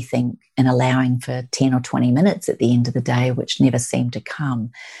having anything and allowing for 10 or 20 minutes at the end of the day, which never seemed to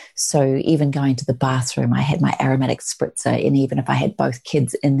come. So even going to the bathroom, I had my aromatic spritzer, and even if I had both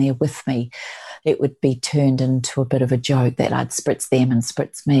kids in there with me, it would be turned into a bit of a joke that I'd spritz them and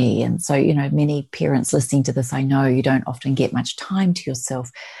spritz me. And so, many parents listening to this, I know you don't often get much time to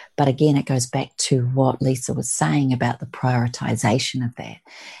yourself. But again, it goes back to what Lisa was saying about the prioritization of that.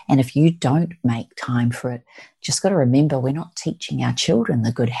 And if you don't make time for it, just got to remember we're not teaching our children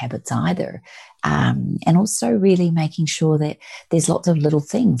the good habits either. And also really making sure that there's lots of little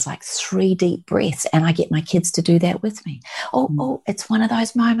things like 3 deep breaths. And I get my kids to do that with me. Oh, it's one of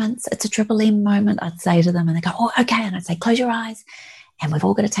those moments. It's a triple M moment, I'd say to them. And they go, oh, okay. And I'd say, close your eyes. And we've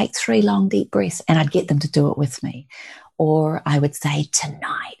all got to take 3 long, deep breaths. And I'd get them to do it with me. Or I would say,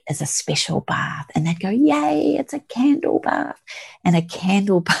 tonight is a special bath. And they'd go, yay, it's a candle bath. And a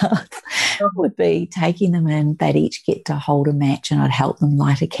candle bath would be taking them in. They'd each get to hold a match, and I'd help them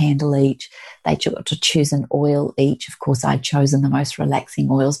light a candle each. They got to choose an oil each. Of course, I'd chosen the most relaxing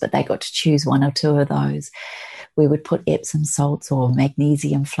oils, but they got to choose 1 or 2 of those. We would put Epsom salts or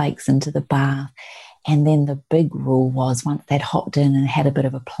magnesium flakes into the bath. And then the big rule was, once they'd hopped in and had a bit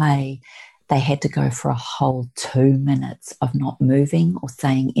of a play, they had to go for a whole 2 minutes of not moving or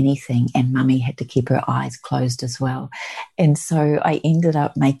saying anything, and Mummy had to keep her eyes closed as well. And so I ended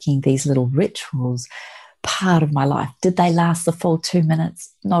up making these little rituals part of my life. Did they last the full 2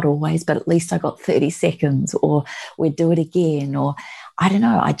 minutes? Not always, but at least I got 30 seconds, or we'd do it again, or I don't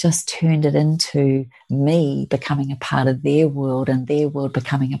know, I just turned it into me becoming a part of their world and their world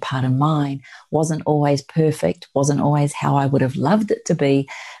becoming a part of mine. Wasn't always perfect, wasn't always how I would have loved it to be,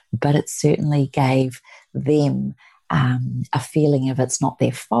 but it certainly gave them a feeling of it's not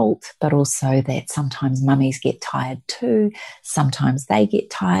their fault, but also that sometimes mummies get tired too. Sometimes they get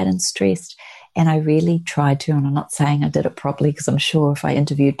tired and stressed. And I really tried to, and I'm not saying I did it properly, because I'm sure if I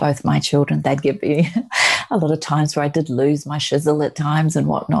interviewed both my children, they'd give me a lot of times where I did lose my shizzle at times and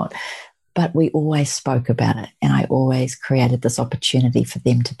whatnot. But we always spoke about it, and I always created this opportunity for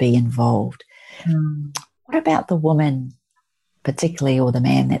them to be involved. What about the woman, particularly, or the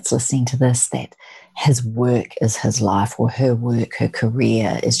man that's listening to this, that his work is his life, or her work, her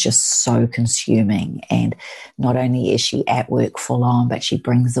career is just so consuming, and not only is she at work full on, but she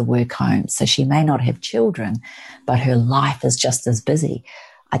brings the work home. So she may not have children, but her life is just as busy.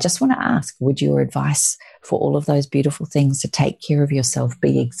 I just want to ask, would your advice for all of those beautiful things to take care of yourself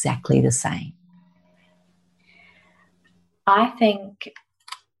be exactly the same? I think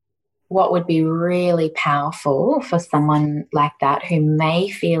what would be really powerful for someone like that who may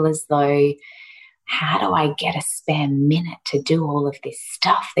feel as though, how do I get a spare minute to do all of this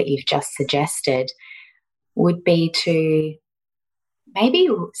stuff that you've just suggested, would be to maybe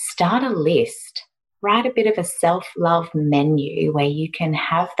start a list, write a bit of a self-love menu where you can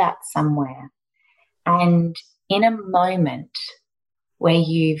have that somewhere. And in a moment where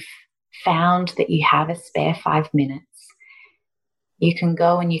you've found that you have a spare 5 minutes, you can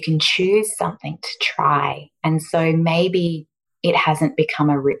go and you can choose something to try. And so maybe it hasn't become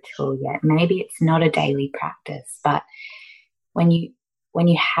a ritual yet. Maybe it's not a daily practice, but when you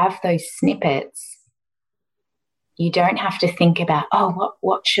have those snippets, you don't have to think about, oh,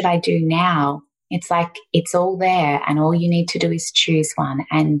 what should I do now? It's like it's all there, and all you need to do is choose one.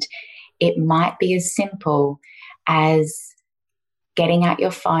 And it might be as simple as getting out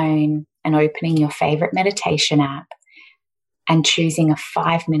your phone and opening your favorite meditation app and choosing a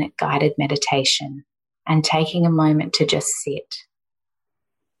 5-minute guided meditation and taking a moment to just sit.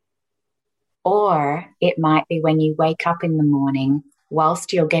 Or it might be when you wake up in the morning,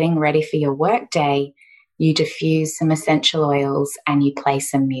 whilst you're getting ready for your work day, you diffuse some essential oils and you play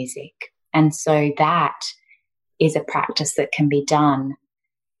some music. And so that is a practice that can be done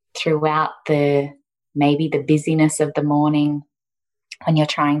throughout maybe the busyness of the morning when you're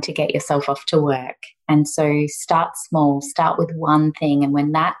trying to get yourself off to work. And so start small, start with one thing. And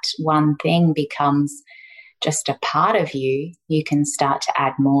when that one thing becomes just a part of you, you can start to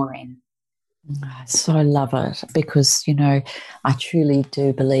add more in. So I love it because, I truly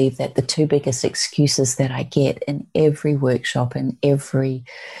do believe that the two biggest excuses that I get in every workshop and every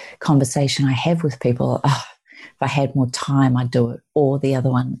conversation I have with people are, if I had more time, I'd do it. Or the other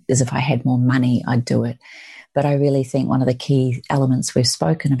one is, if I had more money, I'd do it. But I really think one of the key elements we've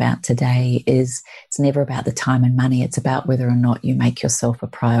spoken about today is it's never about the time and money. It's about whether or not you make yourself a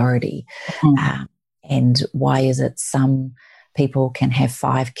priority. And why is it some people can have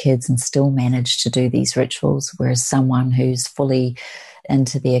 5 kids and still manage to do these rituals, whereas someone who's fully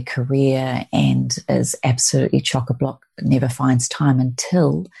into their career and is absolutely chock-a-block never finds time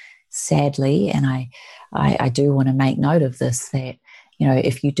until, sadly, and I do want to make note of this, that,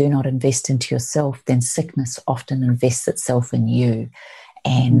 if you do not invest into yourself, then sickness often invests itself in you.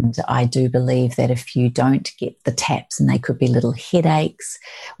 And I do believe that if you don't get the taps, and they could be little headaches,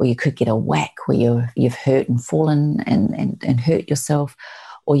 or you could get a whack where you've hurt and fallen and hurt yourself,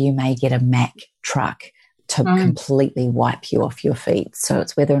 or you may get a Mack truck to completely wipe you off your feet. So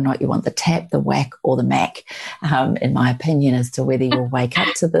it's whether or not you want the tap, the whack, or the Mack, in my opinion, as to whether you'll wake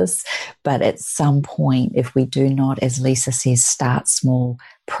up to this. But at some point, if we do not, as Lisa says, start small,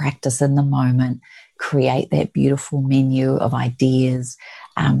 practice in the moment, create that beautiful menu of ideas.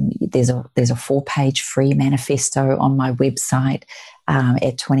 There's a 4-page free manifesto on my website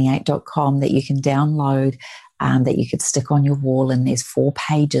at 28.com that you can download, that you could stick on your wall, and there's 4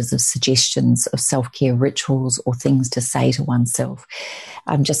 pages of suggestions of self-care rituals or things to say to oneself.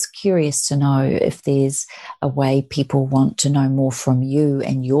 I'm just curious to know if there's a way people want to know more from you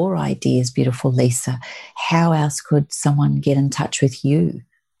and your ideas, beautiful Lisa. How else could someone get in touch with you?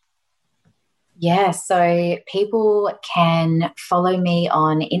 Yeah, so people can follow me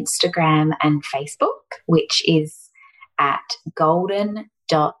on Instagram and Facebook, which is at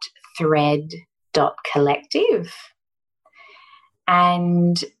golden.thread.collective.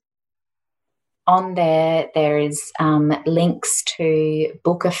 And on there is links to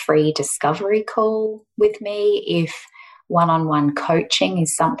book a free discovery call with me if one-on-one coaching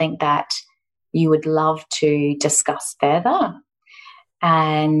is something that you would love to discuss further.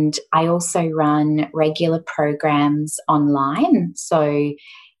 And I also run regular programs online. So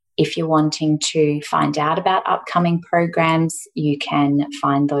if you're wanting to find out about upcoming programs, you can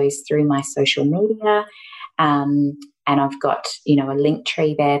find those through my social media. And I've got, a link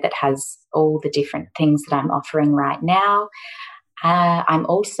tree there that has all the different things that I'm offering right now. I'm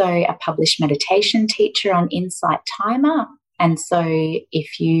also a published meditation teacher on Insight Timer. And so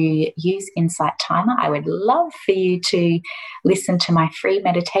if you use Insight Timer, I would love for you to listen to my free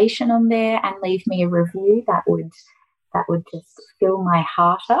meditation on there and leave me a review. That would just fill my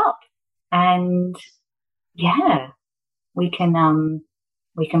heart up. And yeah, we can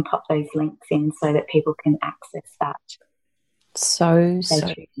pop those links in so that people can access that. So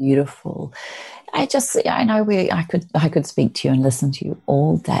beautiful. I know I could speak to you and listen to you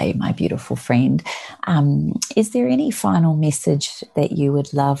all day, my beautiful friend. Is there any final message that you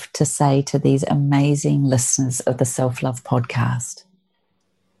would love to say to these amazing listeners of the Self Love Podcast?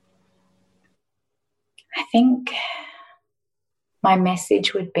 I think my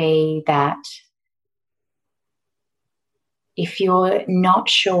message would be that if you're not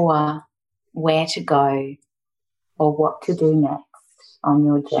sure where to go or what to do next on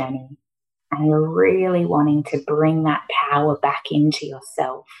your journey, and you're really wanting to bring that power back into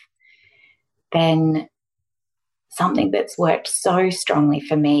yourself, then something that's worked so strongly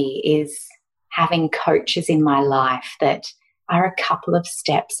for me is having coaches in my life that are a couple of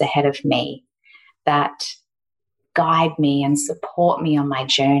steps ahead of me, that guide me and support me on my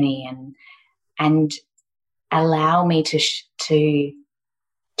journey and allow me to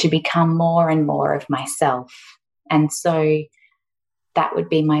become more and more of myself. And so that would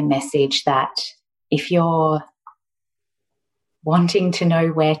be my message, that if you're wanting to know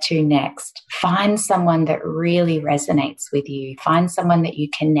where to next, find someone that really resonates with you, find someone that you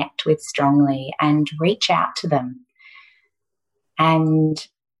connect with strongly and reach out to them. And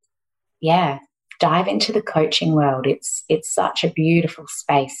yeah, dive into the coaching world. It's such a beautiful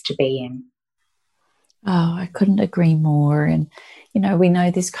space to be in. Oh, I couldn't agree more. And, we know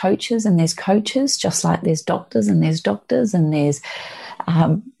there's coaches and there's coaches, just like there's doctors and there's doctors and there's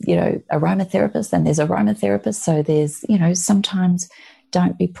aromatherapist, and there's aromatherapists. So there's, sometimes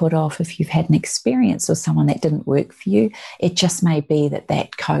don't be put off if you've had an experience with someone that didn't work for you. It just may be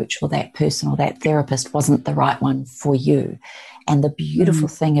that coach or that person or that therapist wasn't the right one for you. And the beautiful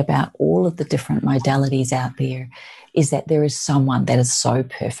thing about all of the different modalities out there is that there is someone that is so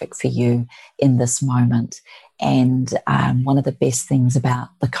perfect for you in this moment. And one of the best things about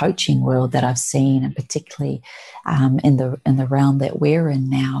the coaching world that I've seen, and particularly in the realm that we're in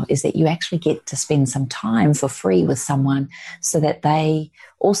now, is that you actually get to spend some time for free with someone so that they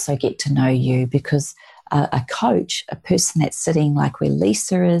also get to know you. Because a coach, a person that's sitting like where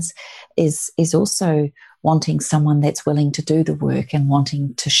Lisa is also wanting someone that's willing to do the work and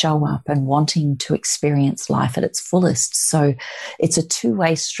wanting to show up and wanting to experience life at its fullest. So it's a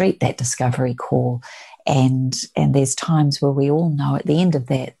two-way street, that discovery call. And there's times where we all know at the end of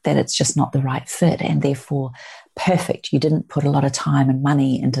that it's just not the right fit, and therefore perfect. You didn't put a lot of time and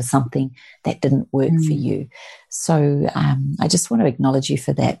money into something that didn't work for you. So I just want to acknowledge you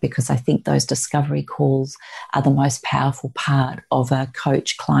for that, because I think those discovery calls are the most powerful part of a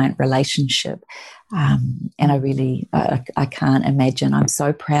coach-client relationship. And I really, I can't imagine. I'm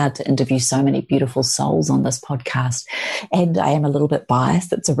so proud to interview so many beautiful souls on this podcast. And I am a little bit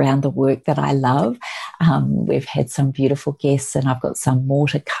biased. It's around the work that I love. We've had some beautiful guests, and I've got some more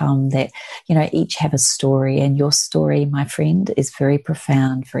to come that, each have a story. And your story, my friend, is very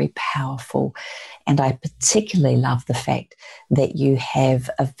profound, very powerful. And I particularly love the fact that you have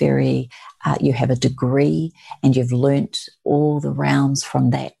you have a degree, and you've learnt all the realms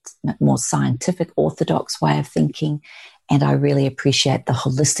from that more scientific, orthodox way of thinking. And I really appreciate the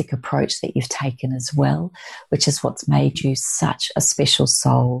holistic approach that you've taken as well, which is what's made you such a special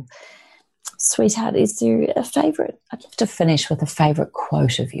soul. Sweetheart, is there a favourite? I'd love to finish with a favourite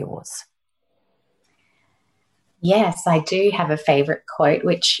quote of yours. Yes, I do have a favourite quote,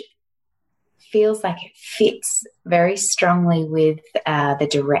 which feels like it fits very strongly with the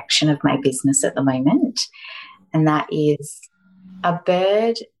direction of my business at the moment. And that is, a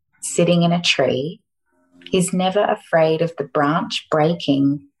bird sitting in a tree is never afraid of the branch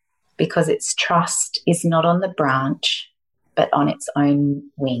breaking, because its trust is not on the branch, but on its own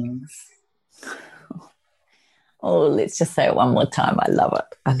wings. Oh, let's just say it one more time. I love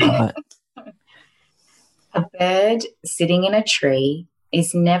it. I love it. A bird sitting in a tree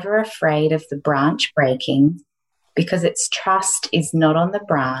is never afraid of the branch breaking, because its trust is not on the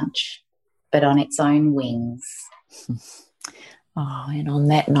branch, but on its own wings. Oh, and on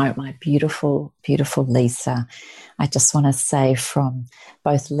that note, my beautiful, beautiful Lisa, I just want to say from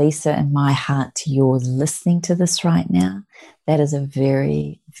both Lisa and my heart to yours listening to this right now, that is a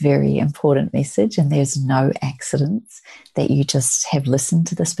very, very important message, and there's no accidents that you just have listened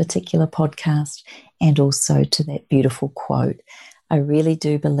to this particular podcast, and also to that beautiful quote. I really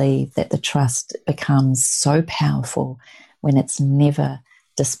do believe that the trust becomes so powerful when it's never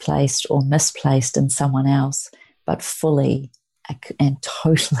displaced or misplaced in someone else, but fully and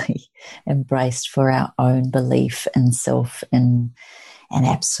totally embraced for our own belief in self and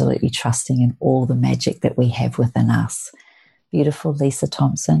absolutely trusting in all the magic that we have within us. Beautiful Lisa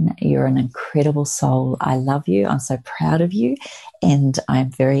Thompson, you're an incredible soul. I love you. I'm so proud of you. And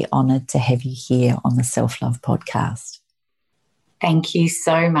I'm very honoured to have you here on the Self Love Podcast. Thank you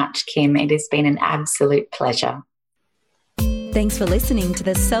so much, Kim. It has been an absolute pleasure. Thanks for listening to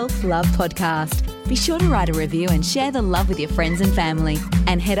the Self Love Podcast. Be sure to write a review and share the love with your friends and family.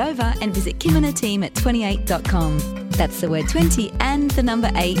 And head over and visit Kim and her team at 28.com. That's the word 20 and the number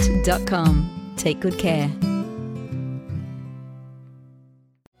 8.com. Take good care.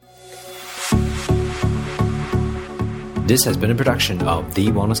 This has been a production of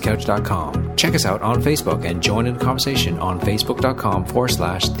TheWellnessCouch.com. Check us out on Facebook and join in the conversation on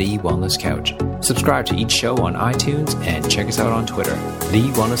Facebook.com/The Wellness Couch. Subscribe to each show on iTunes and check us out on Twitter. The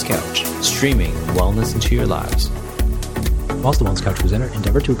Wellness Couch, streaming wellness into your lives. Whilst the Wellness Couch presenter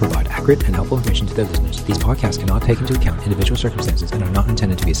endeavor to provide accurate and helpful information to their listeners, these podcasts cannot take into account individual circumstances and are not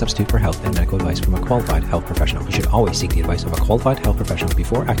intended to be a substitute for health and medical advice from a qualified health professional. You should always seek the advice of a qualified health professional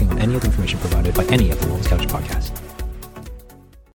before acting on any of the information provided by any of the Wellness Couch podcasts.